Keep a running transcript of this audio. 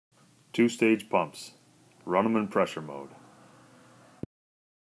Two-stage pumps. Run them in pressure mode.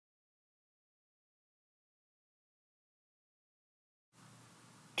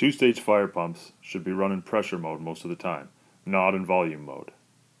 Two-stage fire pumps should be run in pressure mode most of the time, not in volume mode.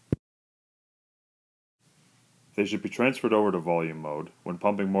 They should be transferred over to volume mode when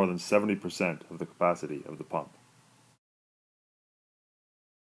pumping more than 70% of the capacity of the pump.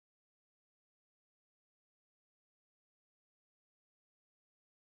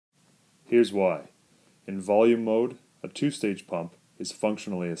 Here's why. In volume mode, a two-stage pump is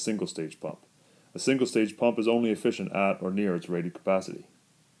functionally a single-stage pump. A single-stage pump is only efficient at or near its rated capacity.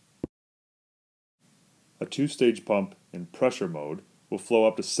 A two-stage pump in pressure mode will flow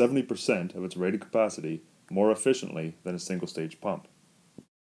up to 70% of its rated capacity more efficiently than a single-stage pump.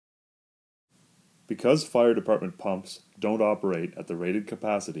 Because fire department pumps don't operate at the rated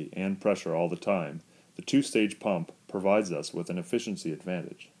capacity and pressure all the time, the two-stage pump provides us with an efficiency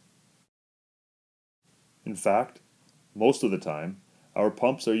advantage. In fact, most of the time, our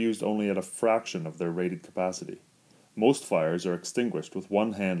pumps are used only at a fraction of their rated capacity. Most fires are extinguished with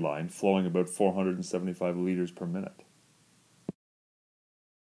one hand line flowing about 475 liters per minute.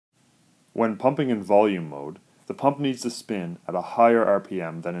 When pumping in volume mode, the pump needs to spin at a higher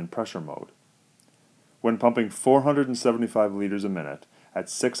RPM than in pressure mode. When pumping 475 liters a minute at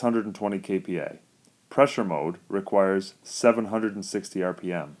 620 kPa, pressure mode requires 760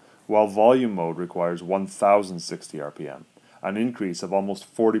 RPM, while volume mode requires 1060 RPM, an increase of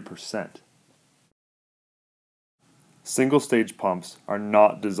almost 40%. Single-stage pumps are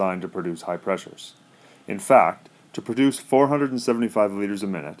not designed to produce high pressures. In fact, to produce 475 liters a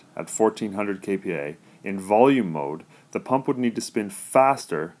minute at 1400 kPa, in volume mode, the pump would need to spin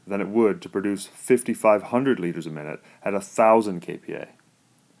faster than it would to produce 5500 liters a minute at 1000 kPa.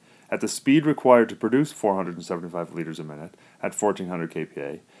 At the speed required to produce 475 liters a minute at 1400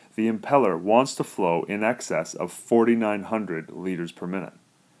 kPa, the impeller wants to flow in excess of 4900 liters per minute.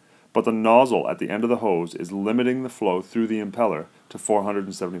 But the nozzle at the end of the hose is limiting the flow through the impeller to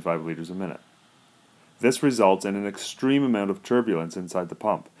 475 liters a minute. This results in an extreme amount of turbulence inside the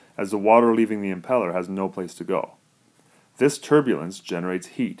pump, as the water leaving the impeller has no place to go. This turbulence generates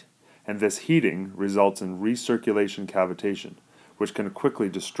heat, and this heating results in recirculation cavitation, which can quickly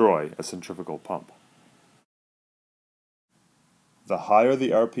destroy a centrifugal pump. The higher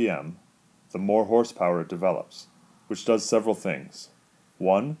the RPM, the more horsepower it develops, which does several things.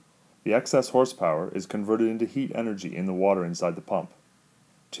 1. The excess horsepower is converted into heat energy in the water inside the pump.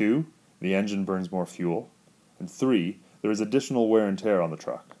 2. The engine burns more fuel. And 3. There is additional wear and tear on the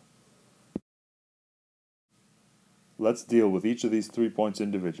truck. Let's deal with each of these 3 points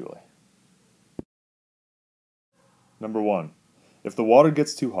individually. Number 1. If the water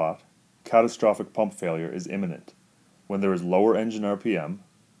gets too hot, catastrophic pump failure is imminent. When there is lower engine RPM,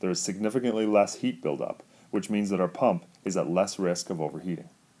 there is significantly less heat buildup, which means that our pump is at less risk of overheating.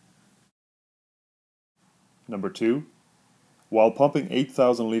 Number 2. While pumping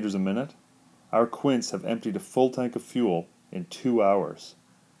 8,000 liters a minute, our quints have emptied a full tank of fuel in 2 hours.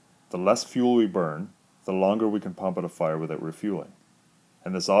 The less fuel we burn, the longer we can pump at a fire without refueling.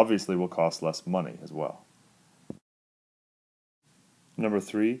 And this obviously will cost less money as well. Number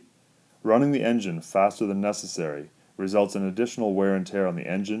 3. Running the engine faster than necessary results in additional wear and tear on the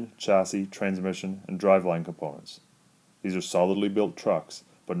engine, chassis, transmission, and driveline components. These are solidly built trucks,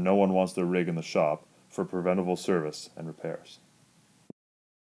 but no one wants their rig in the shop for preventable service and repairs.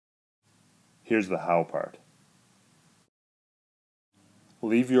 Here's the how part.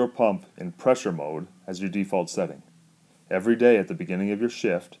 Leave your pump in pressure mode as your default setting. Every day at the beginning of your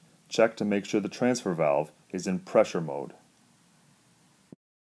shift, check to make sure the transfer valve is in pressure mode.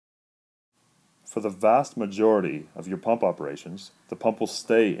 For the vast majority of your pump operations, the pump will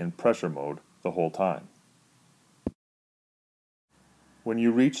stay in pressure mode the whole time. When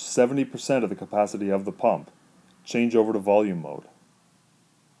you reach 70% of the capacity of the pump, change over to volume mode.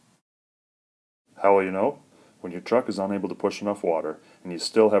 How will you know? When your truck is unable to push enough water and you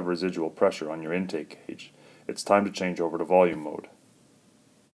still have residual pressure on your intake gauge, it's time to change over to volume mode.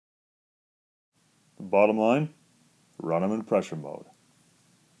 The bottom line? Run them in pressure mode.